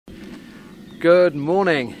Good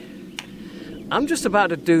morning. I'm just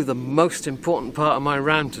about to do the most important part of my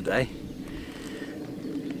round today.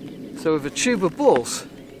 So with a tube of balls,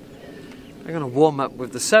 I'm going to warm up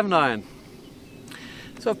with the 7-iron.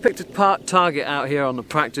 So I've picked a target out here on the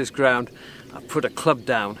practice ground. I've put a club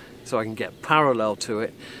down so I can get parallel to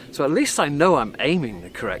it. So at least I know I'm aiming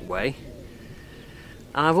the correct way.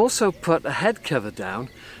 And I've also put a head cover down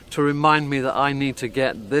to remind me that I need to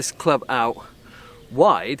get this club out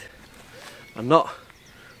wide and not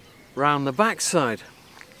round the backside.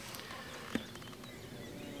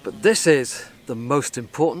 But this is the most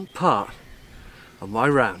important part of my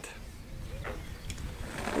round.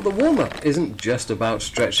 Well, the warm-up isn't just about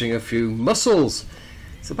stretching a few muscles.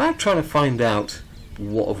 It's about trying to find out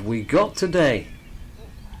what have we got today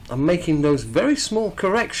and making those very small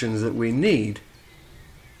corrections that we need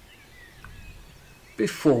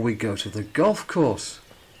before we go to the golf course.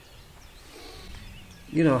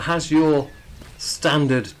 You know, has your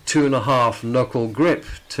standard 2.5 knuckle grip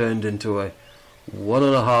turned into a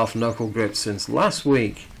 1.5 knuckle grip since last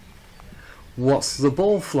week? What's the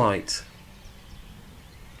ball flight?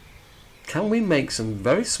 Can we make some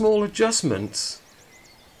very small adjustments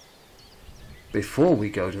before we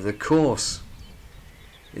go to the course?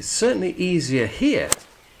 It's certainly easier here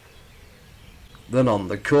than on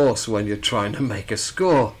the course when you're trying to make a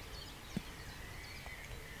score.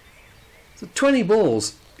 So 20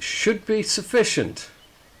 balls should be sufficient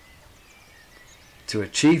to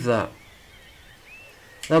achieve that.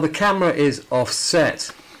 Now the camera is offset.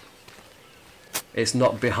 It's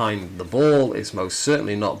not behind the ball, it's most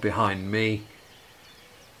certainly not behind me.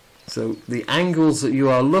 So the angles that you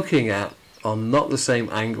are looking at are not the same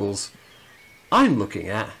angles I'm looking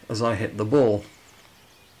at as I hit the ball.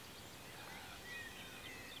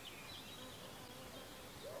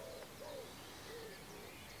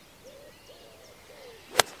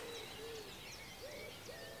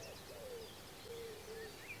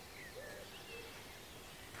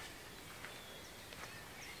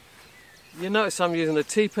 You notice I'm using a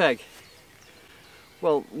T-peg.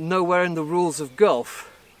 Well, nowhere in the rules of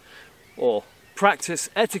golf or practice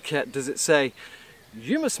etiquette does it say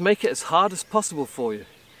you must make it as hard as possible for you.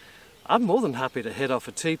 I'm more than happy to hit off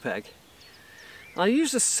a T-peg. I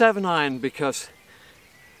use a 7-iron because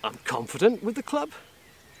I'm confident with the club.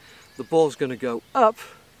 The ball's going to go up,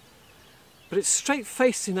 but it's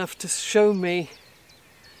straight-faced enough to show me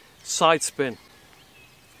side spin.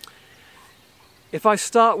 If I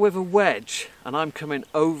start with a wedge and I'm coming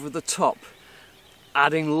over the top,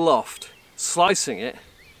 adding loft, slicing it,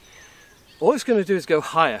 all it's going to do is go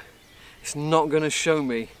higher. It's not going to show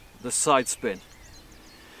me the side spin.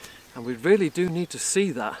 And we really do need to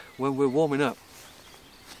see that when we're warming up.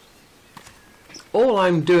 All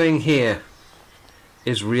I'm doing here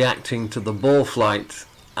is reacting to the ball flight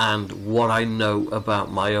and what I know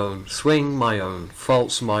about my own swing, my own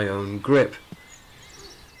faults, my own grip.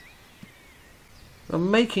 I'm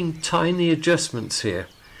making tiny adjustments here,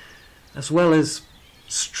 as well as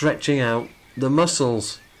stretching out the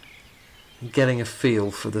muscles and getting a feel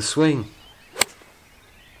for the swing.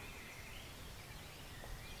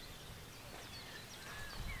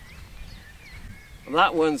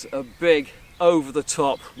 That one's a big over the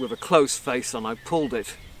top with a close face and I pulled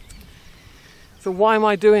it. So why am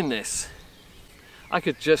I doing this? I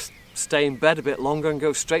could just stay in bed a bit longer and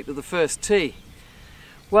go straight to the first tee.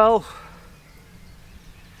 Well,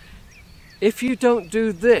 if you don't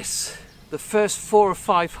do this, the first 4 or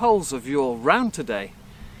 5 holes of your round today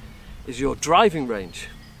is your driving range.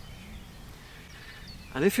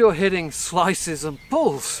 And if you're hitting slices and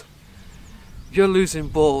pulls, you're losing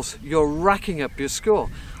balls, you're racking up your score.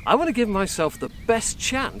 I want to give myself the best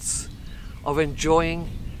chance of enjoying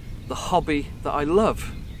the hobby that I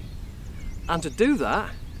love. And to do that,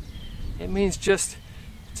 it means just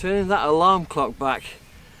turning that alarm clock back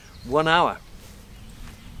 1 hour.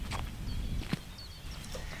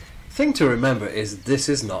 Thing to remember is this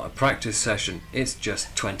is not a practice session, it's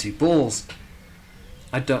just 20 balls.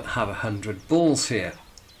 I don't have 100 balls here.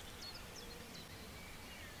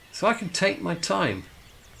 So I can take my time,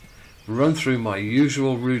 run through my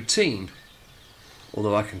usual routine,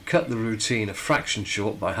 although I can cut the routine a fraction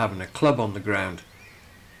short by having a club on the ground.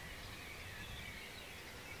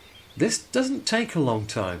 This doesn't take a long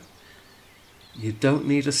time. You don't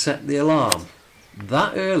need to set the alarm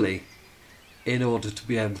that early in order to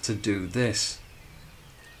be able to do this.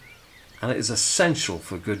 And it is essential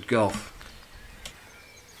for good golf.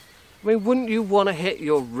 I mean, wouldn't you want to hit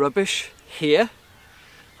your rubbish here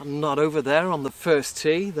and not over there on the first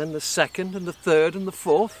tee, then the second and the third and the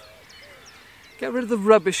fourth? Get rid of the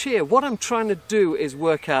rubbish here. What I'm trying to do is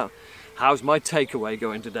work out how's my takeaway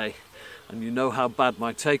going today? And you know how bad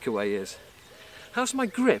my takeaway is. How's my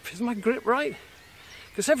grip? Is my grip right?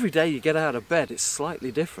 Because every day you get out of bed, it's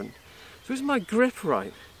slightly different. So is my grip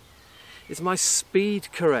right? Is my speed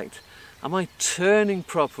correct? Am I turning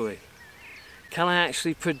properly? Can I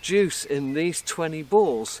actually produce in these 20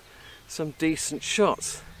 balls some decent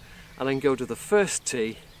shots and then go to the first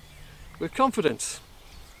tee with confidence?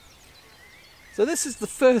 So this is the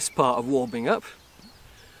first part of warming up.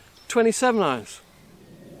 27 irons.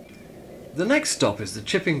 The next stop is the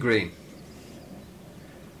chipping green.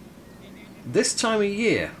 This time of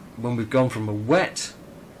year, when we've gone from a wet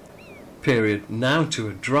period now to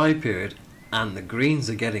a dry period and the greens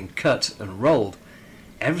are getting cut and rolled,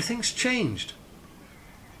 everything's changed.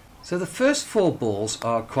 So the first 4 balls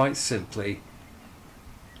are quite simply,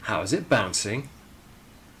 how is it bouncing?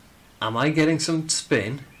 Am I getting some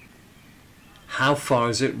spin? How far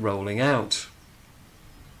is it rolling out?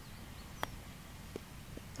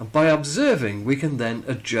 And by observing, we can then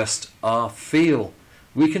adjust our feel.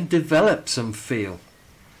 We can develop some feel.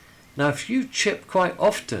 Now if you chip quite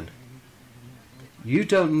often, you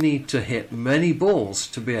don't need to hit many balls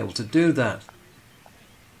to be able to do that.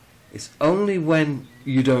 It's only when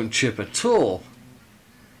you don't chip at all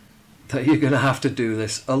that you're going to have to do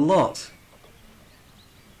this a lot.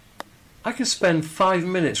 I can spend 5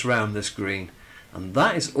 minutes round this green, and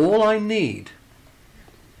that is all I need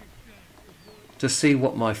to see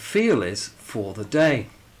what my feel is for the day.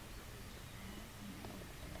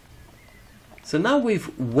 So now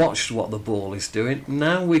we've watched what the ball is doing,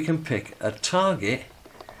 now we can pick a target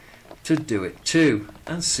to do it to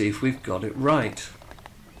and see if we've got it right.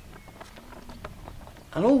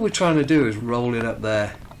 And all we're trying to do is roll it up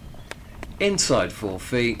there inside 4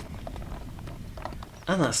 feet,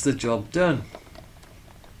 and that's the job done.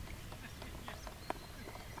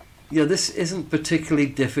 Yeah, this isn't particularly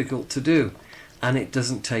difficult to do, and it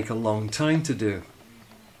doesn't take a long time to do.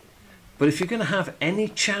 But if you're going to have any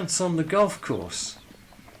chance on the golf course,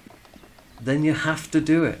 then you have to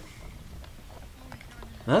do it.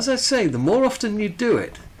 And as I say, the more often you do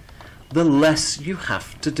it, the less you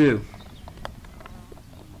have to do.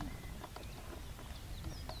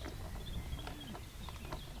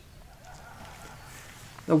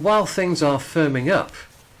 Now, while things are firming up,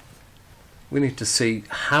 we need to see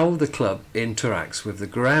how the club interacts with the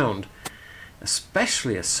ground,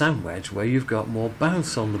 especially a sand wedge where you've got more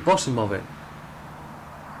bounce on the bottom of it.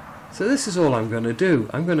 So this is all I'm going to do.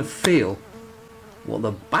 I'm going to feel what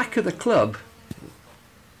the back of the club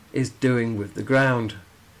is doing with the ground.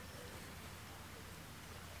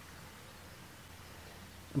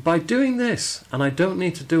 By doing this, and I don't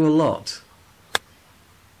need to do a lot,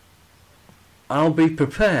 I'll be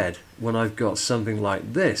prepared when I've got something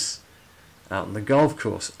like this out on the golf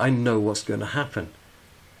course. I know what's going to happen.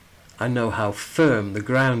 I know how firm the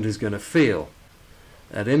ground is going to feel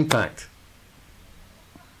at impact.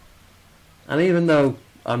 And even though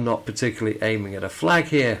I'm not particularly aiming at a flag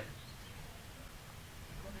here,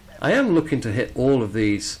 I am looking to hit all of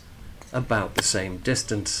these about the same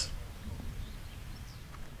distance.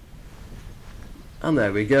 And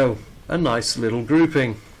there we go, a nice little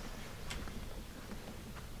grouping.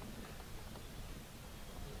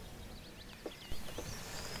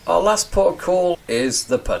 Our last port of call is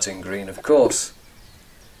the putting green, of course.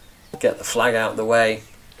 Get the flag out of the way.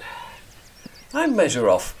 I measure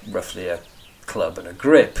off roughly a club and a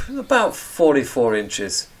grip, about 44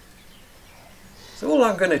 inches. So all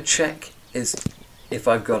I'm going to check is if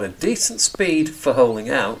I've got a decent speed for holing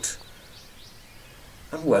out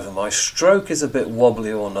and whether my stroke is a bit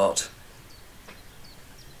wobbly or not.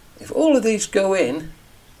 If all of these go in,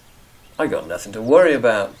 I got nothing to worry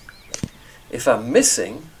about. If I'm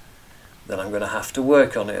missing, then I'm going to have to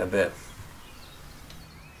work on it a bit.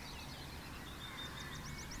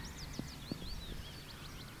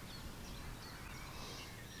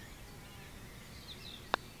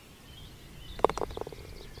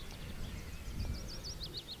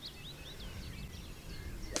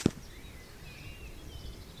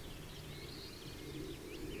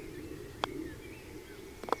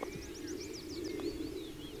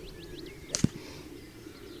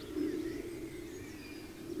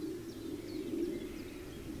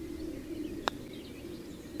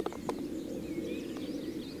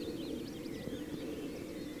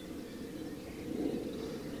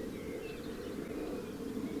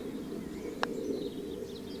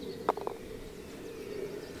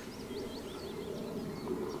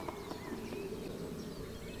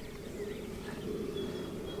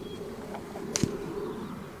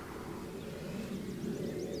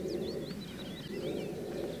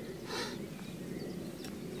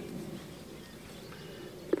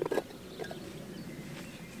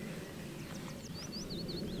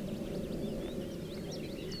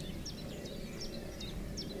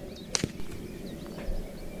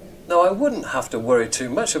 Now I wouldn't have to worry too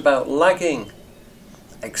much about lagging,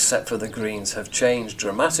 except for the greens have changed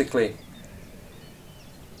dramatically.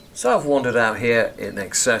 So I've wandered out here in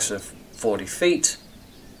excess of 40 feet.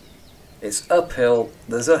 It's uphill,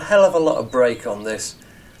 there's a hell of a lot of break on this.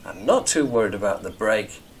 I'm not too worried about the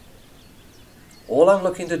break. All I'm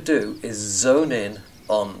looking to do is zone in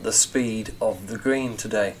on the speed of the green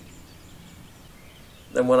today.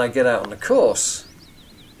 Then when I get out on the course,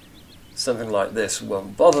 something like this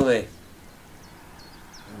won't bother me.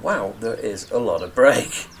 Wow, there is a lot of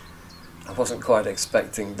break. I wasn't quite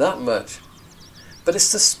expecting that much. But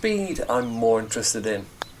it's the speed I'm more interested in.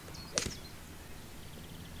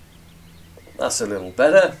 That's a little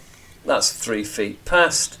better. That's 3 feet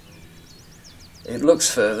past. It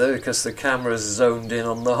looks further because the camera's zoned in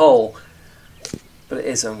on the hole, but it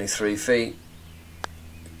is only 3 feet.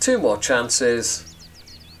 2 more chances.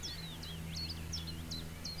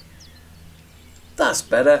 That's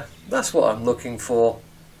better. That's what I'm looking for.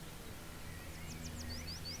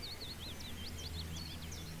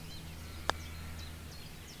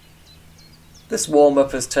 This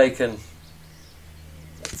warm-up has taken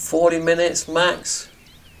 40 minutes max.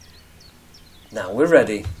 Now we're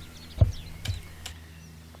ready.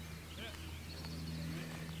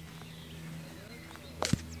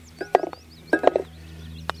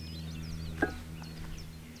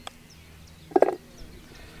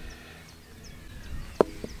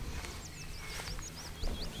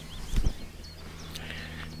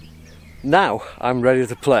 Now I'm ready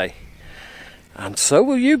to play, and so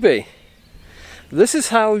will you be. This is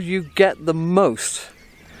how you get the most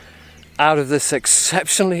out of this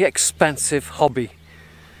exceptionally expensive hobby,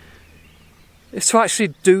 is to actually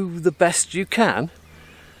do the best you can,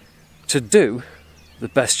 to do the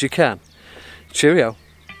best you can. Cheerio.